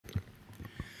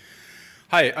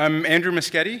Hi, I'm Andrew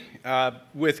Moschetti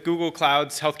with Google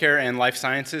Cloud's Healthcare and Life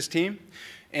Sciences team,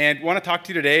 and want to talk to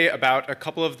you today about a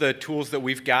couple of the tools that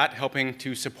we've got helping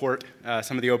to support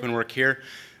some of the open work here,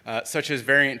 such as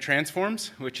Variant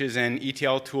Transforms, which is an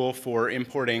ETL tool for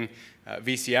importing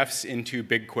VCFs into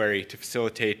BigQuery to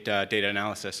facilitate data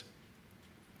analysis.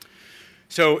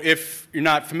 So if you're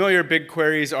not familiar,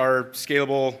 BigQueries are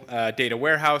scalable data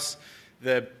warehouse.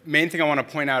 The main thing I want to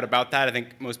point out about that, I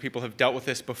think most people have dealt with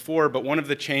this before, but one of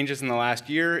the changes in the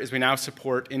last year is we now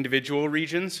support individual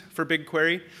regions for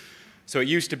BigQuery. So it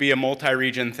used to be a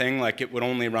multi-region thing, like it would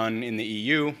only run in the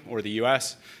EU or the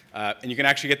US, and you can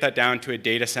actually get that down to a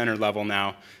data center level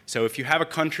now. So if you have a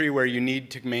country where you need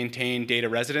to maintain data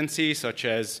residency, such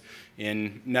as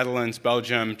in Netherlands,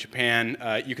 Belgium, Japan,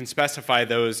 you can specify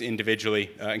those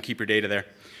individually and keep your data there.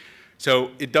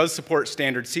 So it does support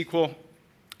standard SQL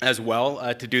as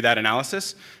well to do that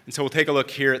analysis. And so we'll take a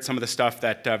look here at some of the stuff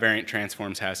that Variant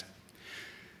Transforms has.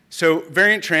 So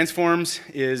Variant Transforms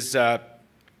is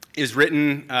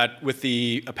written with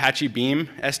the Apache Beam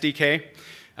SDK.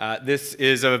 This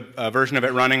is a version of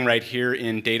it running right here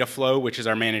in Dataflow, which is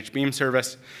our managed Beam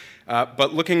service.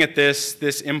 But looking at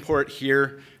this import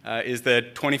here is the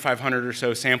 2,500 or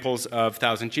so samples of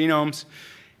 1,000 genomes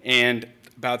and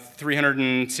about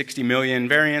 360 million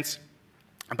variants.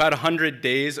 About 100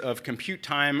 days of compute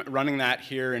time running that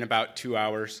here in about 2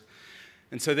 hours.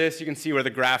 And so this, you can see where the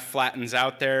graph flattens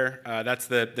out there. That's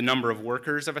the number of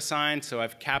workers I've assigned. So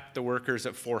I've capped the workers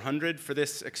at 400 for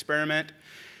this experiment.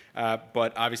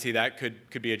 But obviously that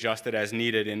could be adjusted as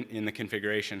needed in the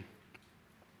configuration.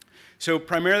 So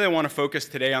primarily I want to focus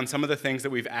today on some of the things that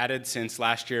we've added since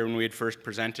last year when we had first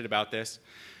presented about this.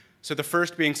 So the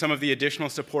first being some of the additional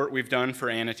support we've done for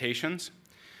annotations.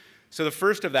 So the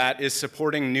first of that is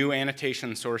supporting new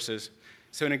annotation sources.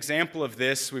 So an example of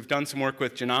this, we've done some work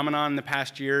with Genomenon in the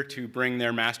past year to bring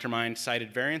their mastermind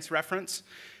cited variance reference.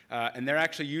 And they're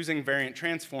actually using Variant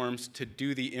Transforms to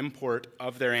do the import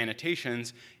of their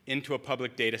annotations into a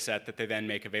public data set that they then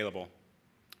make available.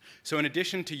 So in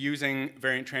addition to using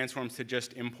Variant Transforms to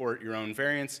just import your own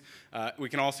variants, we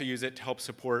can also use it to help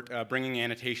support bringing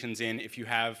annotations in if you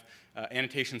have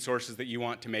annotation sources that you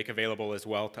want to make available as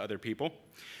well to other people.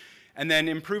 And then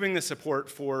improving the support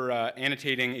for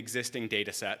annotating existing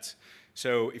data sets.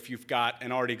 So if you've got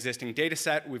an already existing data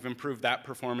set, we've improved that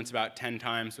performance about 10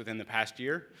 times within the past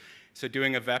year. So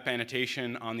doing a VEP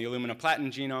annotation on the Illumina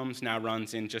Platinum genomes now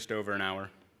runs in just over an hour.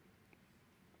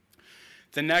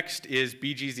 The next is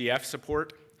BGZF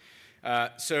support.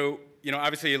 So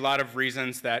obviously a lot of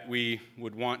reasons that we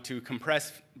would want to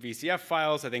compress VCF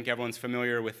files. I think everyone's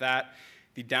familiar with that.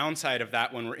 The downside of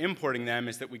that when we're importing them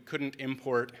is that we couldn't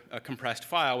import a compressed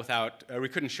file without, we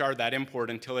couldn't shard that import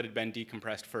until it had been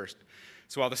decompressed first.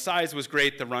 So while the size was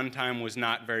great, the runtime was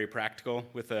not very practical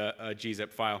with a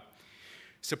gzip file.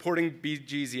 Supporting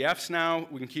BGZFs now,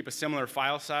 we can keep a similar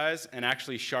file size and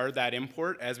actually shard that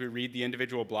import as we read the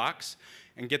individual blocks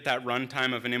and get that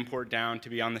runtime of an import down to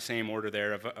be on the same order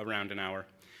there of around an hour.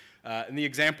 And the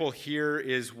example here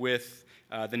is with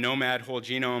the Nomad whole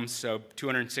genomes, so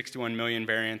 261 million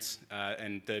variants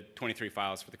and the 23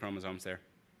 files for the chromosomes there.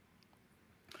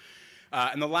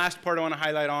 And the last part I want to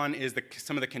highlight on is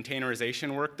some of the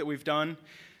containerization work that we've done.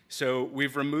 So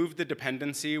we've removed the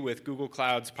dependency with Google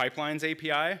Cloud's Pipelines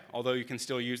API, although you can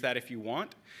still use that if you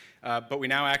want. But we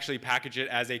now actually package it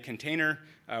as a container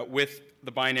with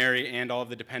the binary and all of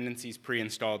the dependencies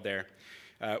pre-installed there.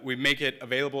 We make it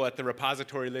available at the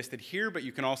repository listed here, but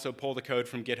you can also pull the code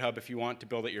from GitHub if you want to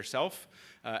build it yourself,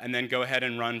 and then go ahead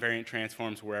and run Variant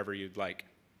Transforms wherever you'd like.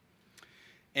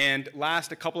 And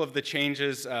last, a couple of the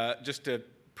changes, just a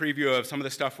preview of some of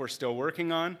the stuff we're still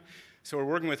working on. So we're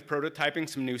working with prototyping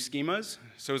some new schemas.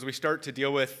 So as we start to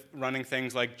deal with running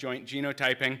things like joint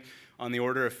genotyping on the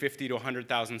order of 50 to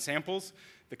 100,000 samples,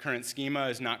 the current schema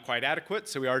is not quite adequate,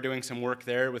 so we are doing some work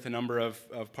there with a number of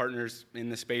partners in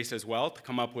the space as well to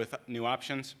come up with new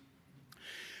options.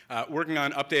 Working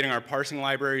on updating our parsing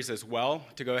libraries as well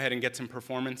to go ahead and get some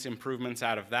performance improvements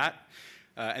out of that.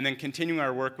 And then continuing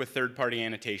our work with third-party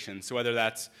annotations. So whether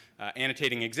that's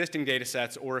annotating existing data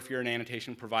sets or if you're an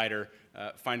annotation provider,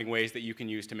 finding ways that you can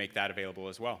use to make that available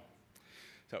as well.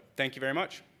 So thank you very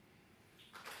much.